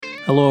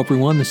Hello,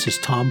 everyone. This is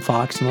Tom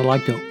Fox, and I'd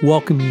like to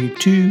welcome you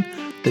to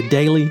the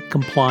Daily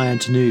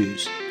Compliance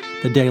News.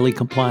 The Daily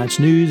Compliance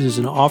News is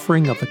an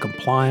offering of the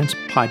Compliance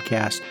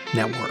Podcast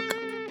Network.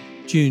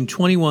 June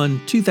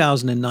 21,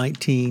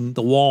 2019,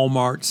 the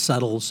Walmart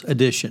Settles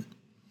Edition.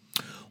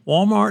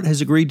 Walmart has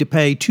agreed to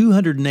pay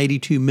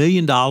 $282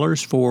 million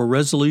for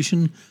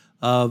resolution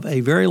of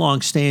a very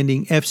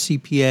long-standing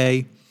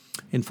FCPA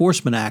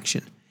enforcement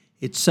action.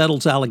 It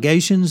settles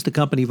allegations the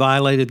company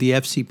violated the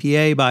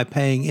FCPA by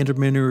paying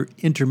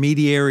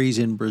intermediaries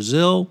in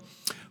Brazil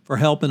for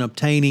help in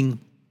obtaining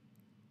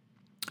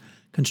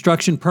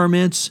construction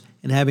permits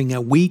and having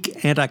a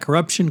weak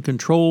anti-corruption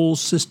control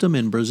system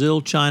in Brazil,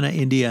 China,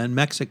 India, and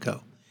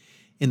Mexico.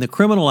 In the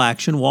criminal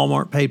action,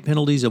 Walmart paid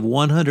penalties of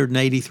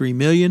 $183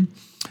 million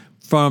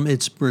from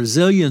its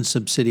Brazilian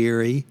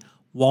subsidiary,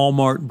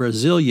 Walmart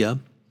Brasilia,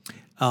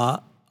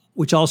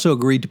 which also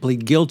agreed to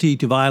plead guilty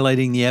to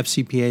violating the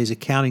FCPA's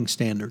accounting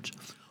standards.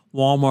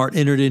 Walmart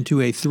entered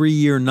into a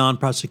 3-year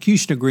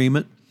non-prosecution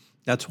agreement,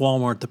 that's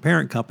Walmart, the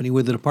parent company,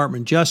 with the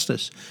Department of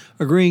Justice,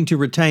 agreeing to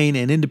retain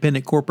an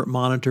independent corporate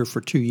monitor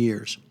for 2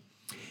 years.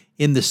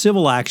 In the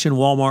civil action,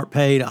 Walmart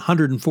paid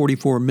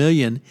 $144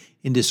 million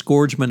in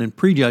disgorgement and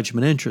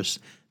prejudgment interest.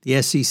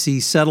 The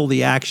SEC settled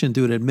the action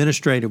through an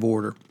administrative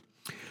order.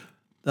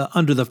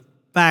 Under the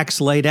facts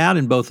laid out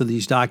in both of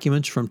these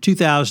documents, from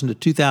 2000 to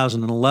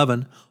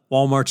 2011,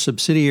 Walmart's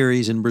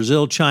subsidiaries in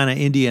Brazil, China,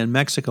 India, and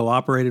Mexico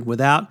operated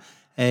without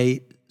a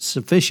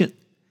sufficient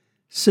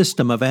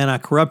system of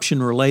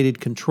anti-corruption-related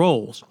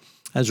controls.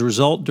 As a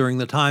result, during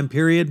the time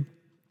period,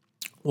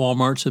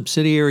 Walmart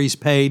subsidiaries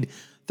paid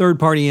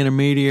third-party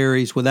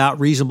intermediaries without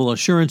reasonable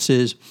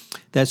assurances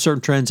that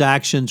certain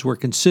transactions were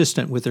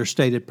consistent with their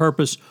stated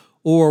purpose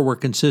or were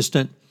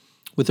consistent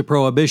with the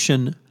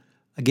prohibition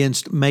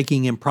against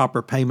making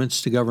improper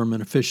payments to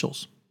government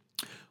officials.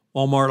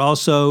 Walmart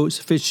also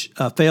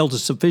failed to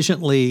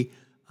sufficiently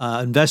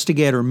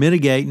investigate or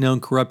mitigate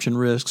known corruption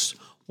risks.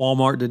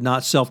 Walmart did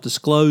not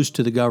self-disclose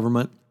to the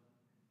government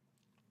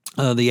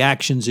the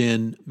actions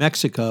in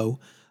Mexico,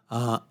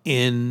 although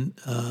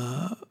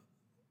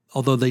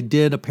they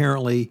did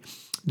apparently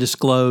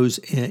disclose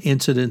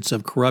incidents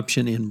of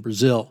corruption in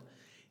Brazil.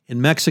 In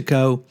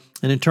Mexico,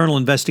 an internal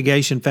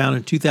investigation found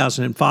in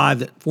 2005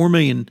 that $4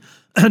 million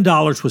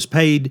was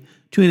paid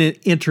to an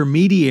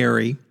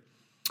intermediary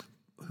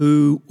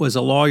who was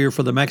a lawyer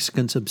for the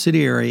Mexican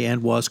subsidiary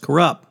and was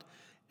corrupt.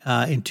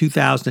 In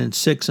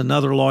 2006,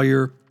 another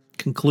lawyer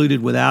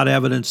concluded without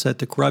evidence that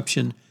the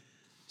corruption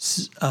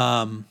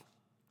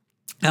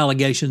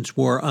allegations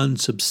were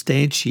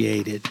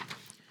unsubstantiated.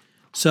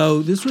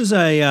 So this was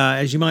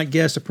as you might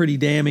guess, a pretty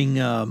damning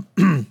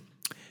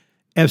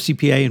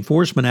FCPA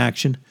enforcement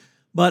action.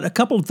 But a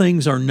couple of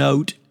things are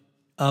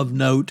of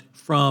note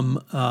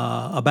from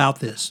about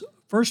this.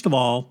 First of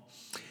all,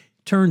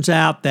 it turns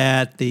out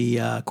that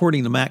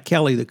according to Matt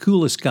Kelly, the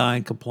coolest guy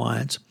in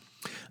compliance,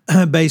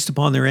 based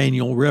upon their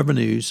annual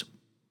revenues,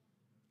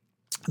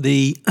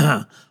 the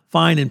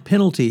fine and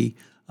penalty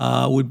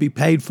would be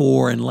paid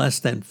for in less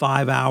than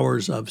 5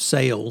 hours of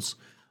sales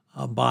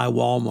by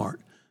Walmart.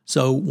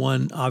 So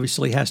one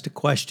obviously has to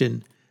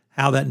question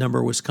how that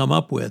number was come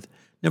up with.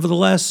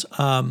 Nevertheless,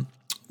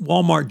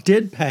 Walmart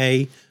did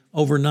pay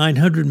over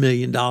 $900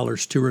 million to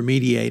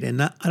remediate,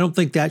 and I don't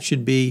think that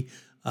should be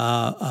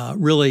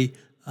really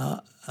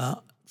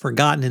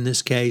forgotten in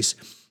this case.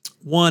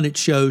 One, it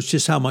shows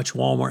just how much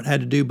Walmart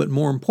had to do, but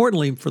more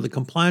importantly, for the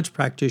compliance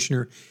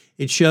practitioner,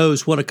 it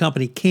shows what a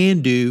company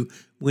can do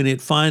when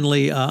it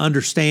finally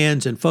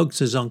understands and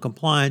focuses on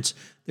compliance.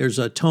 There's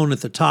a tone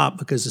at the top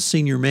because the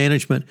senior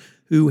management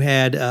who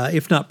had,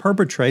 if not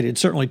perpetrated,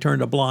 certainly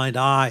turned a blind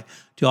eye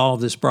to all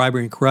of this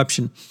bribery and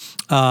corruption,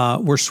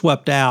 were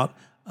swept out,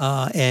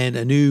 and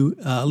a new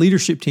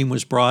leadership team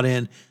was brought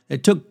in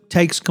that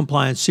takes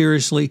compliance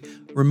seriously,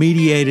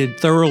 remediated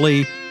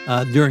thoroughly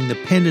during the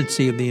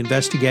pendency of the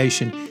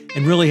investigation,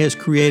 and really has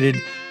created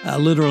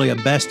literally a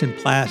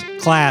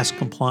best-in-class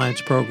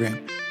compliance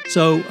program.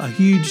 So a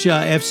huge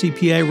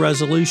FCPA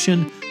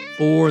resolution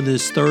for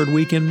this third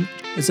weekend.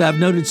 As I've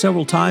noted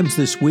several times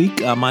this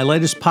week, my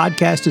latest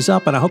podcast is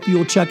up, and I hope you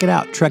will check it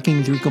out,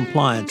 Trekking Through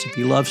Compliance. If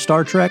you love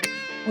Star Trek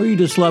or you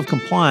just love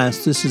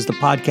compliance, this is the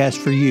podcast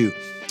for you.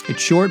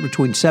 It's short,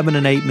 between 7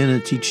 and 8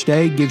 minutes each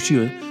day, gives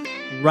you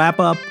a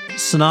wrap-up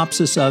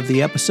synopsis of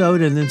the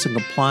episode and then some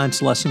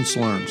compliance lessons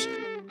learned.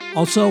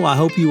 Also, I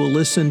hope you will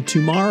listen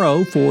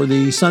tomorrow for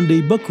the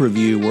Sunday book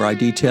review, where I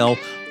detail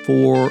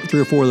 3 or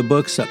 4 of the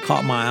books that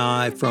caught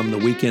my eye from the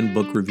weekend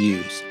book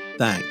reviews.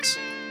 Thanks.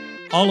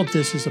 All of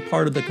this is a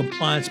part of the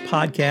Compliance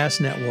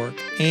Podcast Network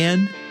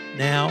and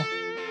now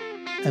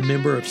a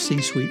member of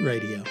C-Suite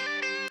Radio.